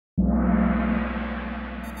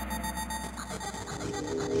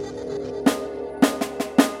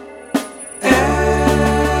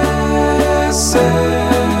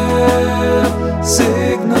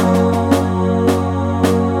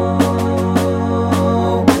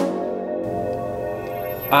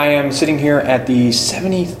I am sitting here at the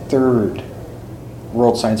 73rd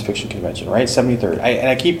World Science Fiction Convention, right? 73rd.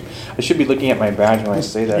 I should be looking at my badge when I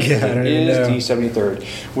say that. Yeah, I don't it even is know. the 73rd,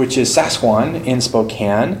 which is Sasquan in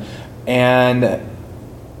Spokane. And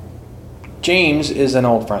James is an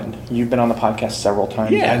old friend. You've been on the podcast several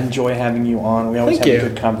times. Yeah. I enjoy having you on. We always Thank have you. a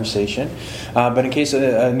good conversation. But in case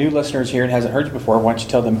a new listener is here and hasn't heard you before, why don't you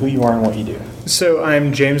tell them who you are and what you do? So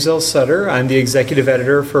I'm James L. Sutter. I'm the executive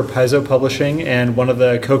editor for Paizo Publishing and one of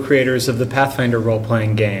the co-creators of the Pathfinder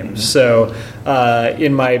role-playing games. So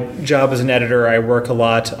in my job as an editor, I work a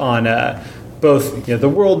lot on both the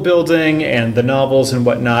world building and the novels and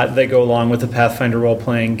whatnot that go along with the Pathfinder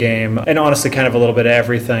role-playing game, and honestly kind of a little bit of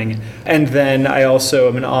everything. And then I also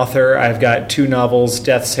am an author. I've got 2 novels,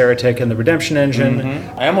 Death's Heretic and The Redemption Engine.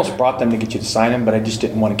 I almost brought them to get you to sign them, but I just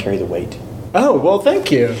didn't want to carry the weight. Oh, well,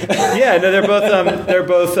 thank you. Yeah, no, they're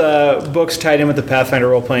both books tied in with the Pathfinder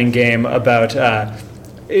role-playing game about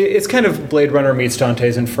it's kind of Blade Runner meets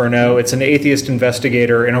Dante's Inferno. It's an atheist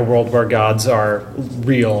investigator in a world where gods are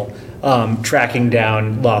real, tracking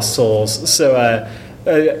down lost souls. So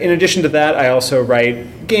in addition to that, I also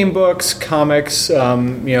write game books, comics,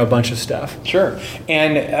 a bunch of stuff. Sure.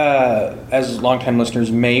 And as longtime listeners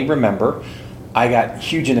may remember, I got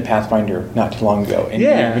huge into Pathfinder not too long ago. And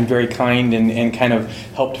Yeah. you've been very kind and kind of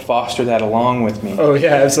helped foster that along with me. Oh,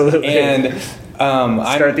 yeah, absolutely. And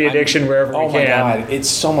Start the addiction wherever we can. Oh my God, it's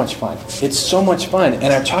so much fun. It's so much fun.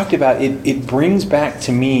 And I've talked about it. It brings back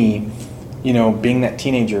to me, being that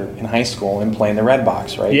teenager in high school and playing the Red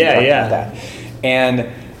Box, right? Yeah, We talked yeah. about that. And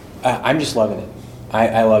I'm just loving it.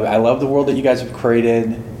 I love it. I love the world that you guys have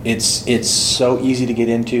created. It's so easy to get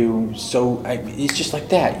into. It's just like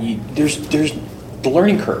that. There's the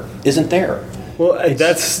learning curve isn't there. Well,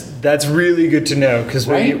 that's really good to know, because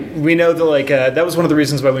Right? we know that that was one of the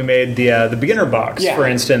reasons why we made the beginner box, Yeah. for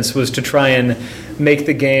instance, was to try and make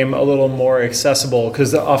the game a little more accessible,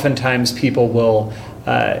 because oftentimes people will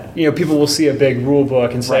see a big rule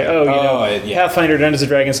book and say, Right. Yeah. Pathfinder, Dungeons and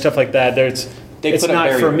Dragons, stuff like that. It's put up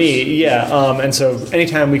not for barriers. me, yeah. And so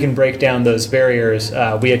anytime we can break down those barriers,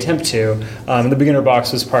 we attempt to. The beginner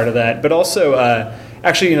box was part of that, but also.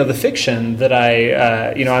 Actually, the fiction that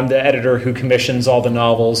I'm the editor who commissions all the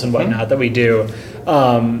novels and whatnot that we do.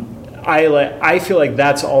 I feel like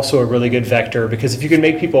that's also a really good vector, because if you can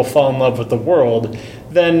make people fall in love with the world,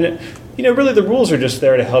 then really the rules are just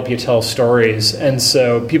there to help you tell stories, and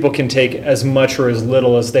so people can take as much or as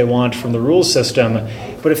little as they want from the rules system.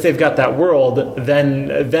 But if they've got that world,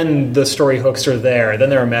 then the story hooks are there, then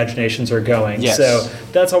their imaginations are going. Yes. So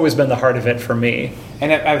that's always been the heart of it for me.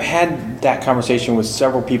 And I've had that conversation with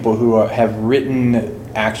several people who have written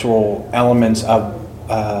actual elements of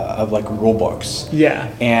like rule books.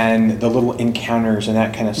 Yeah. And the little encounters and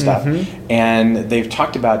that kind of stuff. And they've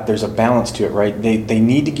talked about there's a balance to it, right? They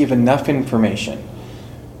need to give enough information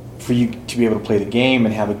for you to be able to play the game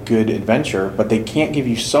and have a good adventure, but they can't give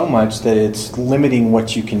you so much that it's limiting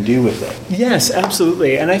what you can do with it. Yes,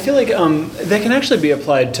 absolutely. And I feel like that can actually be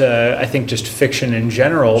applied to, I think, just fiction in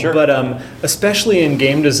general. Sure. But especially in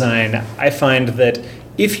game design, I find that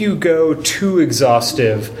if you go too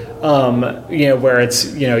exhaustive, where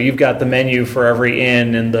it's you've got the menu for every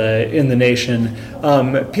inn in the nation,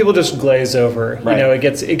 people just glaze over. Right.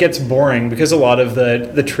 It gets boring, because a lot of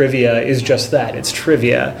the trivia is just that, it's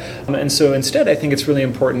trivia. And so instead, I think it's really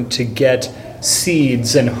important to get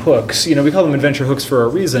seeds and hooks. We call them adventure hooks for a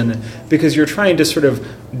reason, because you're trying to sort of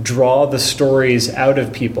draw the stories out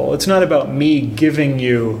of people. It's not about me giving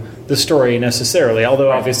you the story necessarily,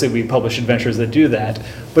 although obviously we publish adventures that do that,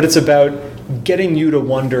 but it's about getting you to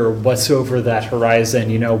wonder what's over that horizon,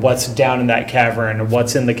 what's down in that cavern,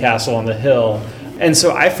 what's in the castle on the hill. And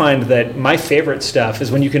so I find that my favorite stuff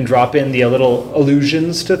is when you can drop in the little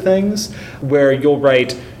allusions to things, where you'll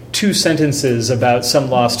write 2 sentences about some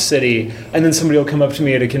lost city, and then somebody will come up to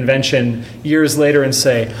me at a convention years later and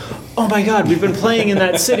say, "Oh my God, we've been playing in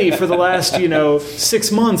that city for the last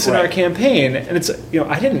 6 months in our campaign." And it's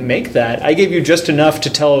I didn't make that. I gave you just enough to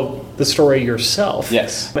tell the story yourself.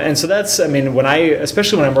 Yes. And so that's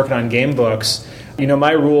especially when I'm working on game books,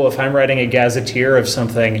 my rule, if I'm writing a gazetteer of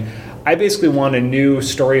something, I basically want a new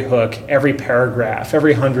story hook every paragraph,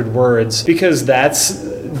 every 100 words, because that's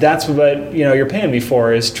what you're paying me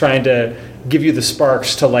for, is trying to give you the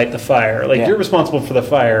sparks to light the fire. You're responsible for the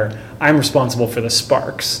fire, I'm responsible for the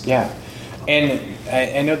sparks. Yeah. And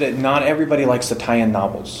I know that not everybody likes the tie-in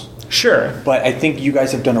novels. Sure. But I think you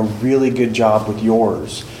guys have done a really good job with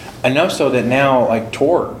yours. Enough so that now,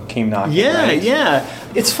 Tor came knocking. Yeah, right? yeah.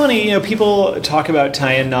 It's funny, people talk about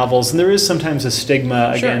tie-in novels, and there is sometimes a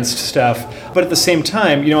stigma against stuff. But at the same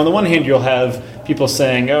time, on the one hand, you'll have people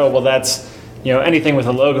saying, "Oh, well, that's anything with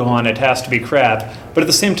a logo on it has to be crap. But at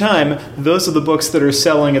the same time, those are the books that are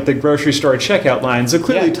selling at the grocery store checkout line. So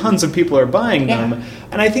clearly tons of people are buying them.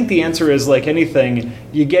 And I think the answer is, like anything,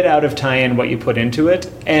 you get out of tie-in what you put into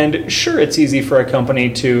it. And sure, it's easy for a company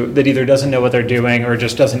that either doesn't know what they're doing or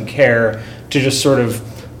just doesn't care to just sort of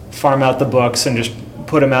farm out the books and just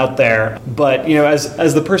put them out there. But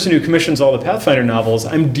as the person who commissions all the Pathfinder novels,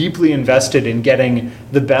 I'm deeply invested in getting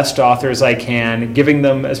the best authors I can, giving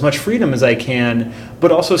them as much freedom as I can,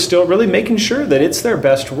 but also still really making sure that it's their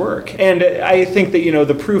best work. And I think that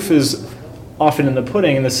the proof is often in the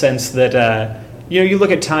pudding, in the sense that you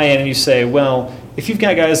look at tie-in and you say, well, if you've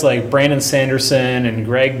got guys like Brandon Sanderson and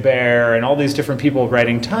Greg Bear and all these different people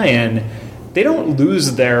writing tie-in, they don't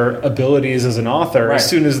lose their abilities as an author as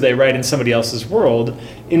soon as they write in somebody else's world.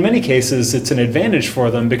 In many cases, it's an advantage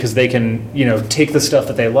for them because they can, take the stuff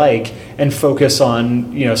that they like and focus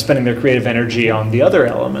on, spending their creative energy on the other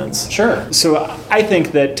elements. Sure. So I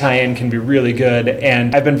think that tie-in can be really good,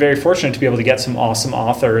 and I've been very fortunate to be able to get some awesome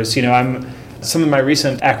authors. Some of my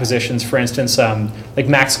recent acquisitions, for instance, like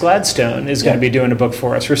Max Gladstone is going to be doing a book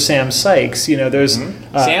for us, or Sam Sykes. There's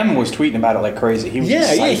Sam was tweeting about it like crazy. He was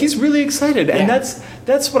excited. He's really excited, and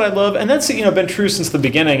that's what I love, and that's been true since the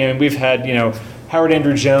beginning. I mean, we've had Howard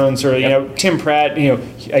Andrew Jones, or Tim Pratt,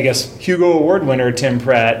 I guess Hugo Award winner Tim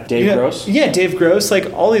Pratt, Dave Gross, Dave Gross,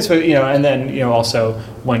 like all these, and then also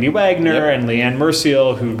Wendy Wagner and Leanne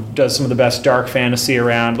Merciel, who does some of the best dark fantasy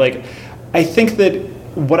around. Like, I think that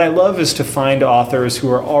what I love is to find authors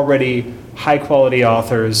who are already high-quality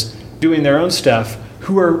authors doing their own stuff,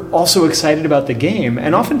 who are also excited about the game.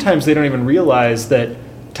 And oftentimes they don't even realize that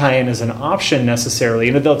tie-in is an option necessarily.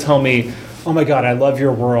 They'll tell me, oh my God, I love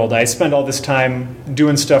your world. I spend all this time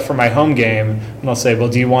doing stuff for my home game. And I'll say, well,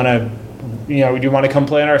 do you want to come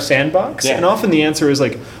play in our sandbox? Yeah. And often the answer is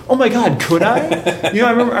like, oh my God, could I?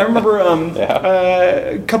 I remember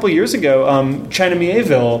a couple years ago, China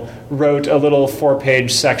Mieville wrote a little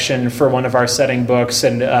 4-page section for one of our setting books,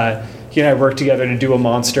 and he and I worked together to do a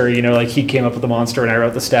monster. Like he came up with the monster and I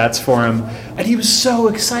wrote the stats for him, and he was so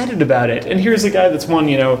excited about it. And here's a guy that's won,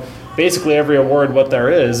 basically every award what there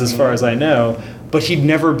is, as far as I know. But he'd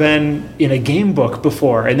never been in a game book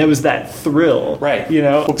before, and there was that thrill. Right.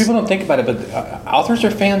 Well, people don't think about it, but authors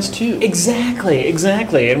are fans too.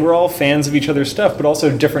 Exactly. And we're all fans of each other's stuff, but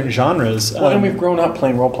also different genres. Well, and we've grown up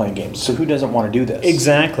playing role-playing games, so who doesn't want to do this?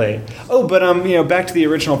 Exactly. Oh, but back to the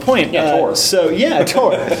original point. Tor. Tor. So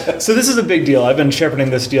this is a big deal. I've been shepherding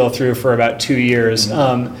this deal through for about 2 years.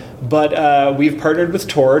 But we've partnered with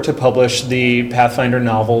Tor to publish the Pathfinder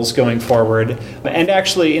novels going forward. And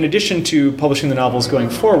actually, in addition to publishing the novels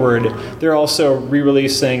going forward, they're also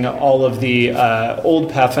re-releasing all of the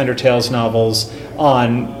old Pathfinder Tales novels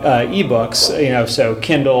on ebooks, so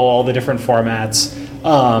Kindle, all the different formats.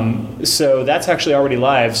 So that's actually already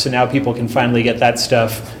live, so now people can finally get that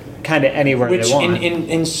stuff kind of anywhere they want.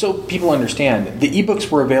 And so people understand, the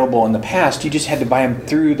ebooks were available in the past, you just had to buy them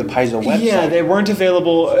through the Paizo website. Yeah, they weren't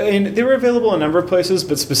available, and they were available in a number of places,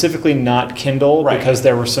 but specifically not Kindle, because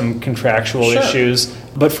there were some contractual issues.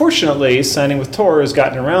 But fortunately, signing with Tor has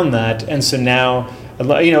gotten around that, and so now,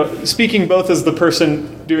 speaking both as the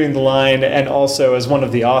person doing the line and also as one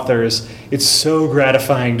of the authors, it's so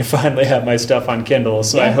gratifying to finally have my stuff on Kindle.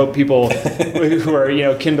 So I hope people who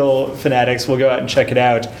are Kindle fanatics will go out and check it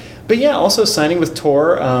out. But also signing with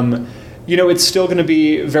Tor, it's still going to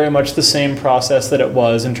be very much the same process that it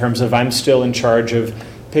was, in terms of I'm still in charge of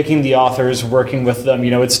picking the authors, working with them.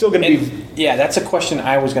 It's still going to be... Yeah, that's a question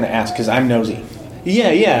I was going to ask, because I'm nosy.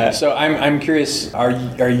 Yeah. So I'm curious, are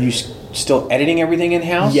you still editing everything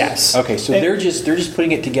in-house? Yes. Okay, so they're just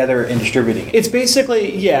putting it together and distributing it. It's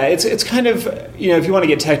basically, it's kind of, if you want to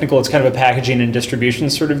get technical, it's kind of a packaging and distribution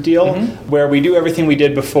sort of deal, where we do everything we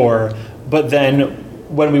did before, but then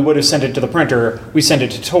when we would have sent it to the printer, we sent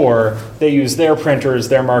it to Tor. They use their printers,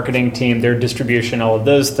 their marketing team, their distribution, all of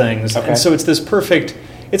those things. Okay. And so it's this perfect,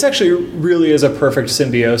 it's actually really is a perfect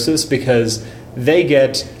symbiosis, because they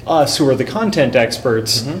get us, who are the content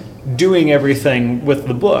experts, doing everything with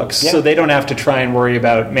the books. So they don't have to try and worry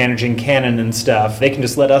about managing canon and stuff. They can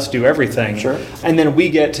just let us do everything. Sure. And then we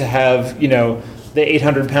get to have, the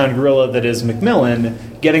 800-pound gorilla that is Macmillan,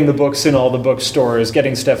 getting the books in all the bookstores,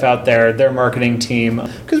 getting stuff out there, their marketing team.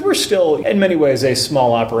 Because we're still, in many ways, a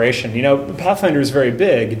small operation. Pathfinder is very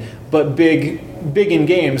big, but big in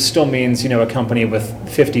games still means, a company with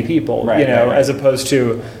 50 people, right. As opposed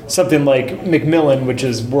to something like Macmillan, which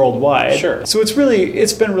is worldwide. Sure. So it's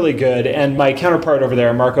been really good. And my counterpart over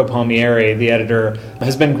there, Marco Palmieri, the editor,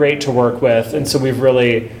 has been great to work with. And so we've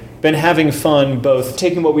really been having fun both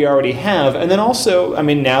taking what we already have, and then also, I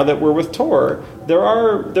mean, now that we're with Tor,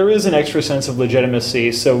 there is an extra sense of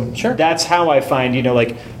legitimacy. So Sure. that's how I find,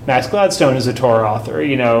 like Max Gladstone is a Tor author,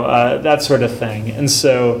 that sort of thing. And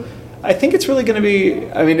so I think it's really going to be,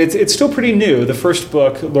 I mean, it's still pretty new. The first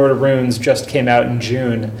book, Lord of Runes, just came out in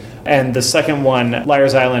June. And the second one,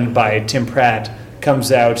 Liar's Island by Tim Pratt,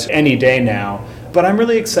 comes out any day now. But I'm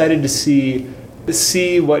really excited to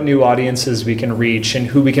see what new audiences we can reach and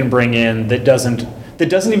who we can bring in that doesn't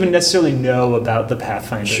even necessarily know about the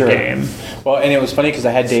Pathfinder game. Well, and it was funny because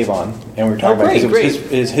I had Dave on, and we were talking about it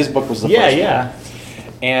because his book was the first one.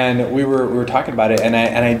 And we were talking about it, and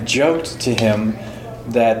I joked to him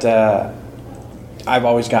that I've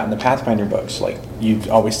always gotten the Pathfinder books, like you've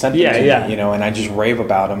always sent them to me, and I just rave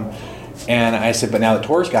about them. And I said, but now that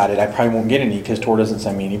Tor's got it, I probably won't get any because Tor doesn't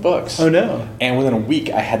send me any books. Oh, no. And within a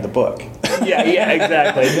week, I had the book. Yeah,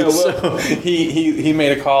 exactly. No, so he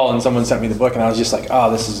made a call and someone sent me the book, and I was just like,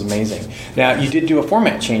 oh, this is amazing. Now, you did do a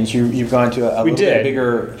format change. You've gone to a little bit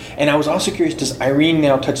bigger. And I was also curious, does Irene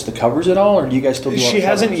now touch the covers at all, or do you guys still do all the covers? She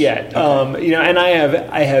hasn't yet. Okay. And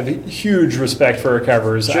I have huge respect for her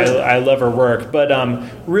covers. Sure. I love her work. But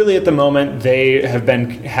really at the moment, they have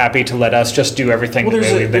been happy to let us just do everything the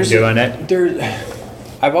way we've been doing it.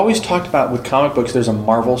 I've always talked about with comic books, there's a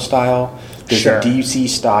Marvel style, there's a DC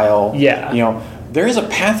style. Yeah. There is a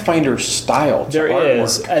Pathfinder style to artwork.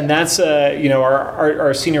 Is, and that's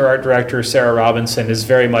our senior art director Sarah Robinson is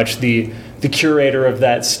very much the curator of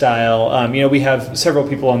that style. We have several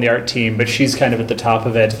people on the art team, but she's kind of at the top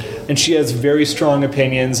of it, and she has very strong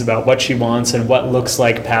opinions about what she wants and what looks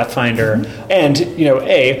like Pathfinder. Mm-hmm. And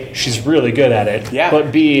A, she's really good at it. Yeah.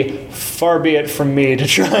 But B, far be it from me to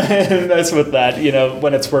try and mess with that.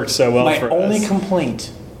 When it's worked so well for us. My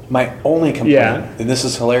only complaint, and this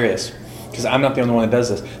is hilarious, because I'm not the only one that does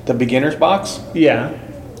this. The beginner's box. Yeah.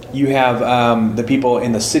 You have the people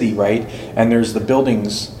in the city, right? And there's the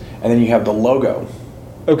buildings, and then you have the logo.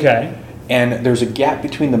 Okay. And there's a gap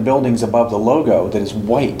between the buildings above the logo that is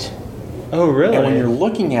white. Oh, really? And when you're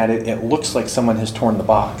looking at it, it looks like someone has torn the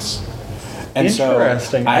box. And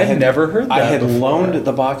interesting. So I had never heard that. I had before. loaned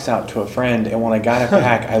the box out to a friend, and when I got it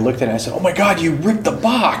back, I looked at it and I said, "Oh my God, you ripped the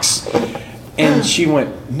box!" And she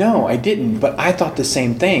went, "No, I didn't, but I thought the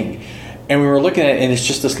same thing." And we were looking at it, and it's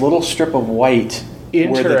just this little strip of white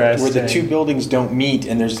where the two buildings don't meet,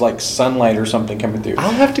 and there's like sunlight or something coming through.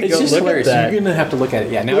 I'll have to go look at that. You're going to have to look at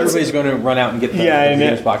it. Yeah, now everybody's going to run out and get the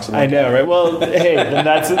beginner's box. I know, right? Well, hey, then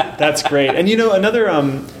that's great. And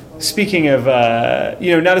another, speaking of,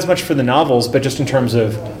 not as much for the novels, but just in terms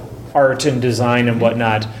of art and design and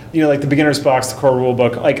whatnot, like the beginner's box, the core rule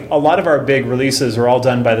book, like a lot of our big releases are all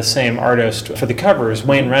done by the same artist for the covers,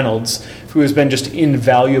 Wayne Reynolds, who has been just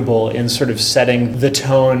invaluable in sort of setting the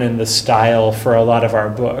tone and the style for a lot of our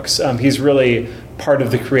books. He's really part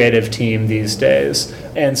of the creative team these days.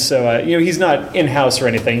 And so, he's not in-house or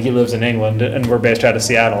anything. He lives in England, and we're based out of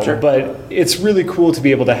Seattle. Sure. But it's really cool to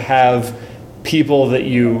be able to have people that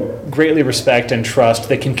you greatly respect and trust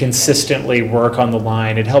that can consistently work on the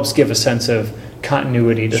line. It helps give a sense of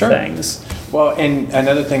continuity to things. Well, and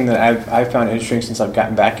another thing that I've found interesting since I've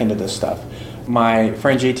gotten back into this stuff, my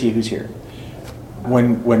friend JT, who's here,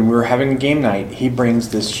 when we're having a game night, he brings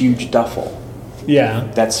this huge duffel.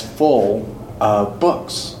 Yeah. That's full of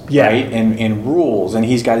books. Yeah. Right? And rules, and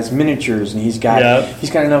he's got his miniatures, and he's got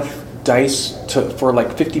enough dice for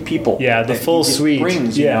like 50 people. Yeah, the full suite.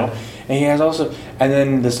 Brings, you know? And he has also, and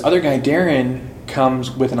then this other guy, Darren,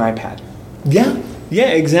 comes with an iPad. Yeah,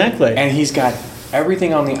 exactly. And he's got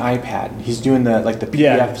everything on the iPad. He's doing the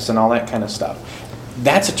PDFs and all that kind of stuff.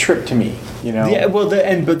 That's a trip to me, Yeah, well,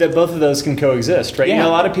 but that both of those can coexist, right? Yeah. A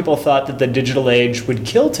lot of people thought that the digital age would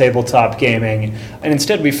kill tabletop gaming, and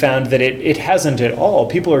instead we found that it hasn't at all.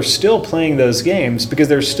 People are still playing those games because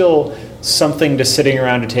there's still something to sitting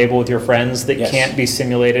around a table with your friends that can't be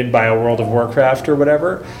simulated by a World of Warcraft or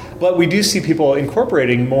whatever. But we do see people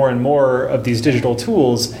incorporating more and more of these digital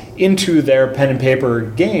tools into their pen and paper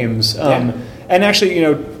games. And actually,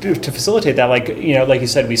 to facilitate that, like you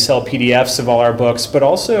said, we sell PDFs of all our books, but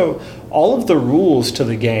also all of the rules to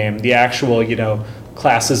the game, the actual,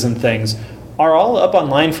 classes and things, are all up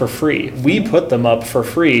online for free. We put them up for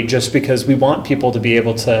free just because we want people to be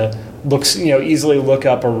able to easily look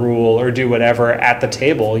up a rule or do whatever at the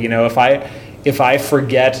table. If I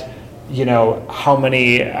forget, how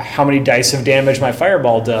many dice of damage my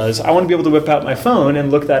fireball does, I want to be able to whip out my phone and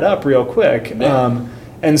look that up real quick. Yeah.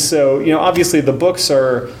 And so, obviously the books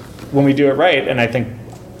are, when we do it right, and I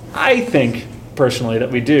think personally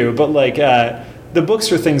that we do, but the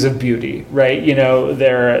books are things of beauty, right? You know,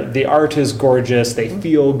 the art is gorgeous, they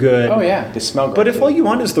feel good. Oh yeah, they smell good. But if all you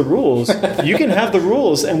want is the rules, you can have the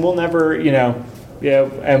rules, and we'll never,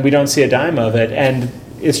 and we don't see a dime of it. And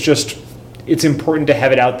it's important to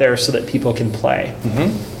have it out there so that people can play.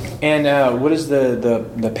 Mm-hmm. And what is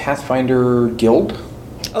the Pathfinder Guild?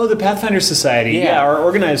 Oh, the Pathfinder Society. Yeah, our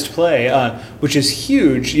organized play, which is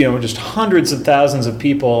huge. Just hundreds of thousands of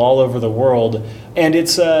people all over the world, and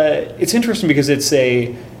it's interesting because it's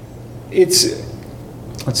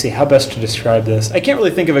let's see how best to describe this. I can't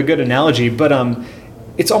really think of a good analogy, but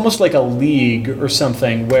it's almost like a league or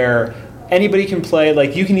something where anybody can play.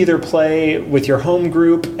 Like you can either play with your home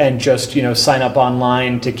group and just sign up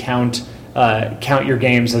online to count your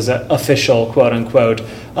games as official, quote unquote.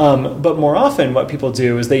 But more often what people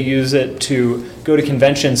do is they use it to go to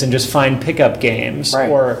conventions and just find pickup games, right,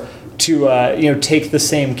 or to take the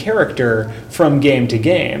same character from game to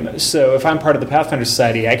game. So if I'm part of the Pathfinder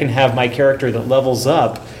Society, I can have my character that levels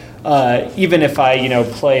up, even if I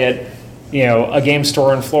play at a game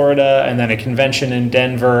store in Florida and then a convention in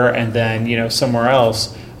Denver and then somewhere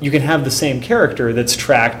else. You can have the same character that's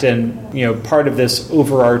tracked and part of this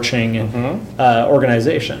overarching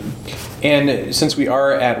organization. And since we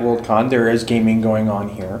are at WorldCon, there is gaming going on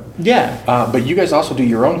here. Yeah. But you guys also do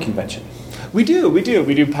your own convention. We do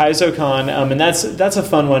PaizoCon, and that's a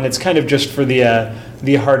fun one. It's kind of just for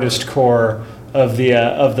the hardest core of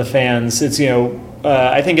the fans. It's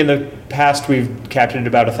I think in the past we've captured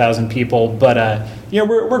about 1,000 people, but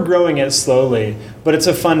we're growing it slowly. But it's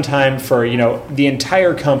a fun time for the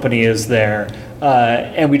entire company is there,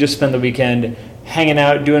 and we just spend the weekend hanging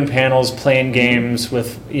out, doing panels, playing games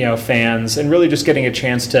with fans, and really just getting a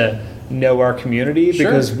chance to know our community. Sure.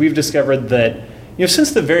 Because we've discovered that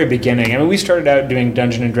since the very beginning. I mean, we started out doing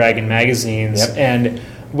Dungeon and Dragon magazines, yep, and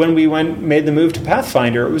when we made the move to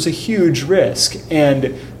Pathfinder, it was a huge risk.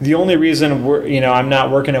 And the only reason I'm not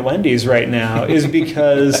working at Wendy's right now is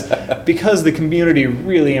because the community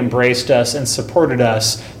really embraced us and supported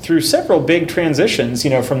us through several big transitions,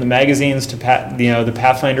 from the magazines to the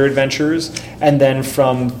Pathfinder Adventures, and then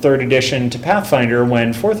from 3rd edition to Pathfinder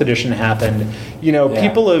when 4th edition happened. Yeah.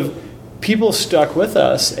 People stuck with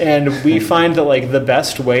us, and we find that the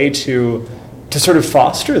best way to sort of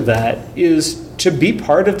foster that is to be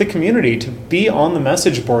part of the community, to be on the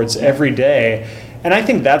message boards every day. And I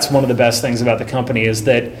think that's one of the best things about the company is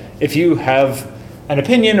that if you have an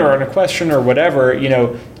opinion or a question or whatever,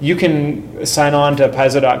 you can sign on to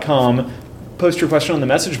paizo.com, post your question on the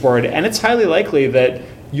message board, and it's highly likely that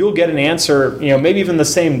you'll get an answer, maybe even the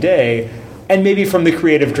same day, and maybe from the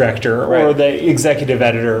creative director or right, the executive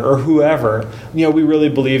editor or whoever. We really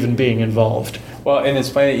believe in being involved. Well, and it's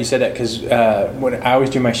funny that you said that because when I always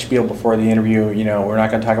do my spiel before the interview, we're not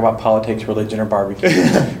going to talk about politics, religion, or barbecue.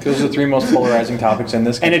 Those are the 3 most polarizing topics in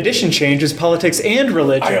this country. And edition change is politics and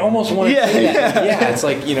religion. I almost want to say that. Yeah, it's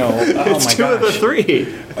like, oh it's my 2 gosh. of the 3.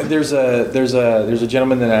 There's a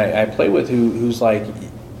gentleman that I play with who's like,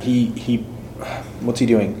 he what's he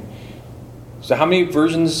doing? So how many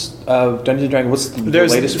versions of Dungeons & Dragons? What's the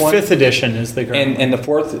latest one? 5th edition is the current and the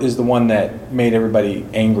 4th is the one that made everybody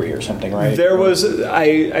angry or something, right? There was,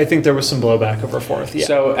 I think there was some blowback over 4th, yeah.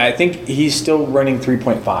 So I think he's still running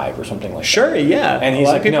 3.5 or something like sure, that. Sure, yeah. And he's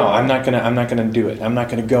like, no, I'm not gonna do it. I'm not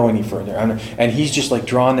gonna go any further. And he's just like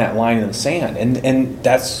drawing that line in the sand. And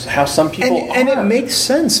that's how some people are. And it makes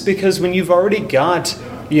sense because when you've already got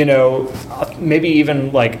maybe even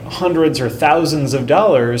like hundreds or thousands of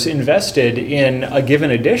dollars invested in a given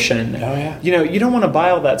edition. Oh, yeah. You don't want to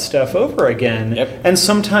buy all that stuff over again. Yep. And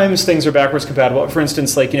sometimes things are backwards compatible. For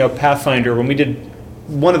instance, Pathfinder, when we did,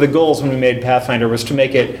 one of the goals when we made Pathfinder was to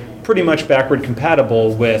make it pretty much backward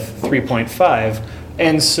compatible with 3.5.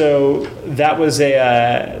 And so that was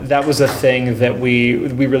a thing that we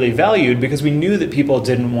really valued because we knew that people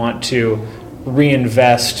didn't want to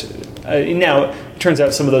reinvest. Now, it turns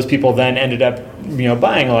out some of those people then ended up,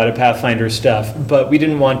 buying a lot of Pathfinder stuff, but we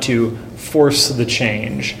didn't want to force the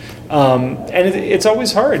change. And it's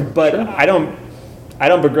always hard, but sure. I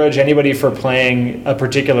don't begrudge anybody for playing a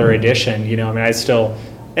particular edition. I still,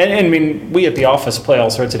 and we at the office play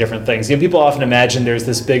all sorts of different things. People often imagine there's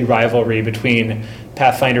this big rivalry between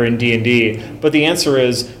Pathfinder and D&D, but the answer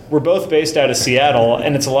is we're both based out of Seattle,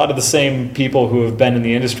 and it's a lot of the same people who have been in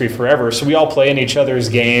the industry forever. So we all play in each other's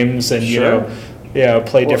games, and sure.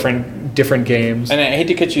 Play different games. And I hate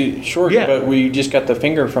to cut you short, yeah. but we just got the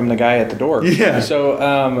finger from the guy at the door. Yeah. So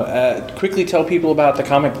quickly tell people about the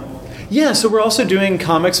comic. Yeah, so we're also doing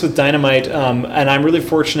comics with Dynamite, and I'm really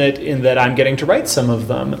fortunate in that I'm getting to write some of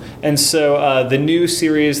them. And so the new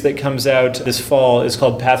series that comes out this fall is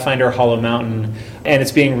called Pathfinder Hollow Mountain, and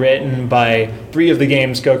it's being written by 3 of the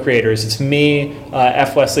game's co-creators. It's me,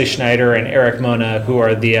 F. Wesley Schneider, and Eric Mona, who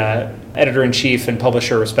are the editor-in-chief and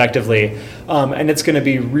publisher, respectively. And it's going to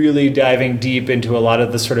be really diving deep into a lot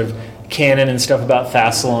of the sort of canon and stuff about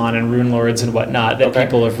Thassalon and Rune Lords and whatnot that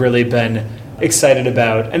people have really been excited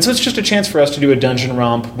about. And so it's just a chance for us to do a dungeon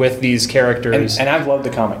romp with these characters. And I've loved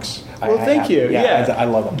the comics. Well, thank you. Yeah. I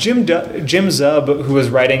love them. Jim Zub, who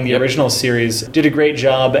was writing the original series, did a great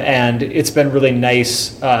job, and it's been really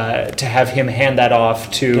nice to have him hand that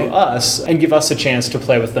off to us and give us a chance to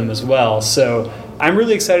play with them as well. So I'm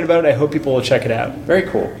really excited about it. I hope people will check it out. Very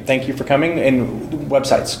cool. Thank you for coming. And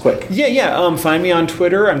websites, quick. Yeah. Find me on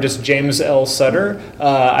Twitter. I'm just James L. Sutter.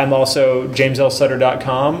 I'm also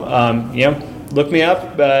jameslsutter.com. Look me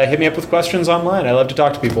up. Hit me up with questions online. I love to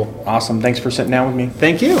talk to people. Awesome. Thanks for sitting down with me.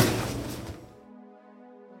 Thank you.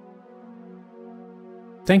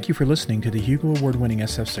 Thank you for listening to the Hugo Award-winning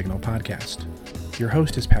SF Signal podcast. Your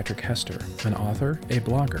host is Patrick Hester, an author, a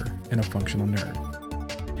blogger, and a functional nerd.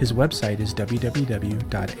 His website is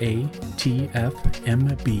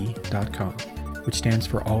www.atfmb.com, which stands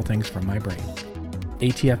for All Things From My Brain.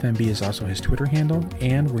 ATFMB is also his Twitter handle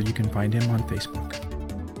and where you can find him on Facebook.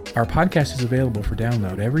 Our podcast is available for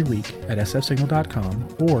download every week at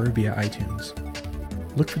sfsignal.com or via iTunes.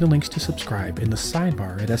 Look for the links to subscribe in the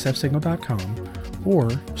sidebar at sfsignal.com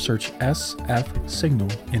or search SF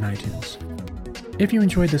Signal in iTunes. If you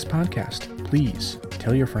enjoyed this podcast, please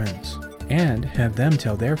tell your friends and have them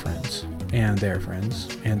tell their friends, and so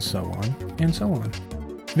on, and so on.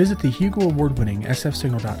 Visit the Hugo Award-winning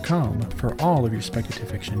sfsignal.com for all of your speculative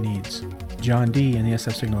fiction needs. John D. and the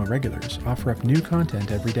SF Signal Regulars offer up new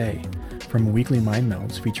content every day, from weekly mind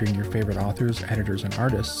melds featuring your favorite authors, editors, and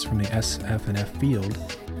artists from the SF and F field,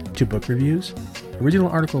 to book reviews, original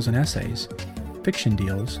articles and essays, fiction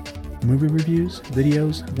deals, movie reviews,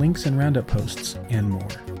 videos, links and roundup posts, and more.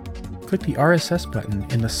 Click the RSS button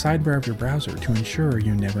in the sidebar of your browser to ensure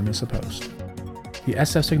you never miss a post. The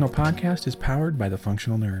SF Signal podcast is powered by the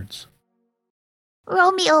Functional Nerds.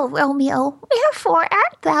 Romeo, Romeo, wherefore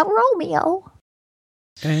art thou Romeo?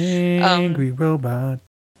 Angry robot.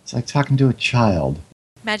 It's like talking to a child.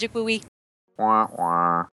 Magic Wooey.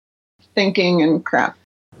 Thinking and crap.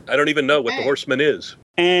 I don't even know what the horseman is.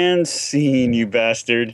 And scene, you bastard.